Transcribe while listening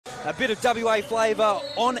A bit of WA flavour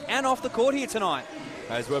on and off the court here tonight.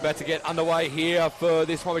 As we're about to get underway here for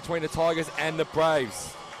this one between the Tigers and the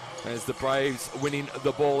Braves. As the Braves winning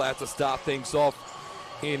the ball out to start things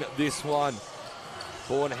off in this one.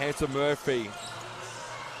 Ball in the hands of Murphy.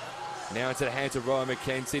 Now into the hands of Rowan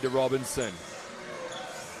McKenzie to Robinson.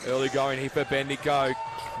 Early going here for Bendigo.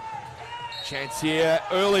 Chance here.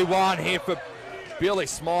 Early one here for Billy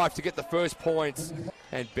Smythe to get the first points.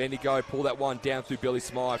 And Bendigo pull that one down through Billy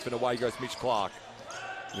Smythe, and away goes Mitch Clark.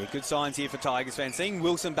 Yeah, good signs here for Tigers fans. Seeing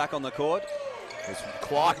Wilson back on the court. As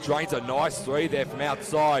Clark drains a nice three there from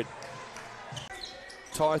outside.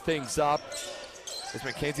 Tie things up. As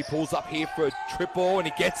McKenzie pulls up here for a triple, and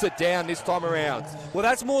he gets it down this time around. Well,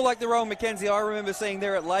 that's more like the Rowan McKenzie I remember seeing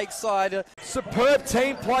there at Lakeside. Superb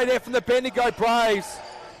team play there from the Bendigo Braves.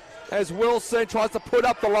 As Wilson tries to put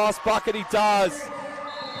up the last bucket, he does.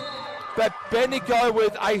 But Bendigo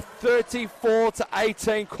with a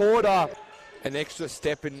 34-18 quarter. An extra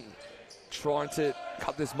step in trying to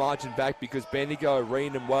cut this margin back because Bendigo are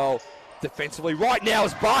reading them well defensively right now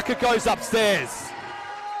as Barker goes upstairs.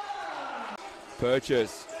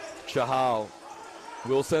 Purchase, Chahal,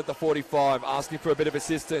 Wilson at the 45, asking for a bit of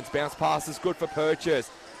assistance. Bounce pass is good for Purchase.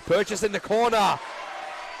 Purchase in the corner.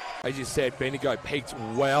 As you said, Bendigo peaked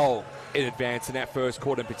well in advance in that first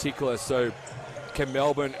quarter in particular, so can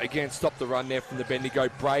Melbourne again stop the run there from the Bendigo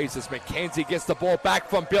Braves as McKenzie gets the ball back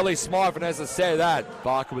from Billy Smythe, and as I said that,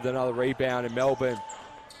 Barker with another rebound and Melbourne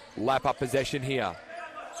lap up possession here.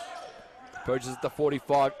 Purchase at the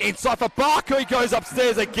 45, inside for Barker, he goes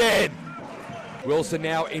upstairs again. Wilson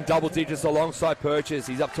now in double digits alongside Purchase.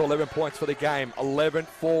 He's up to 11 points for the game. 11,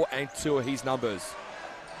 4, and 2 are his numbers.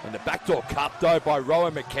 And the backdoor cut though by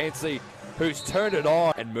Rowan McKenzie, who's turned it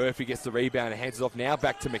on. And Murphy gets the rebound and hands it off now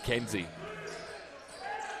back to McKenzie.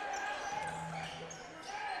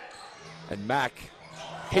 And Mack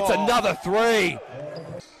hits another three.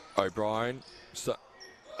 O'Brien, so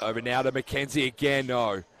over now to McKenzie again.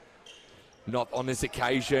 No, not on this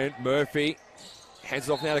occasion. Murphy hands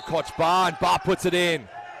it off now to Koch Barr, and Barr puts it in.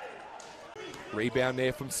 Rebound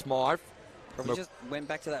there from Smythe. Probably just went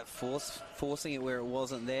back to that forcing it where it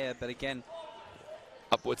wasn't there, but again.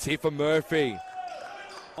 Upwards here for Murphy.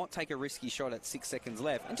 Not take a risky shot at 6 seconds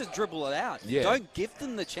left and just dribble it out. Yeah. Don't give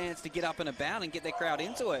them the chance to get up and about and get their crowd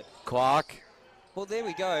into it. Clark. Well, there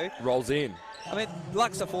we go. Rolls in. I mean,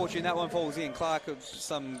 luck's a fortune. That one falls in. Clark of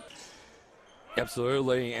some...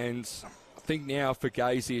 Absolutely, and I think now for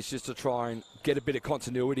Gazy it's just to try and get a bit of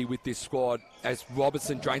continuity with this squad as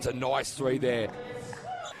Robertson drains a nice three there.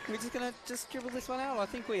 We're just going to just dribble this one out. I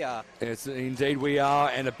think we are. Yes, indeed we are,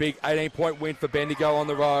 and a big 18-point win for Bendigo on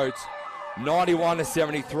the roads.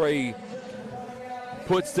 91-73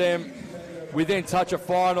 puts them within touch of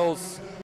finals.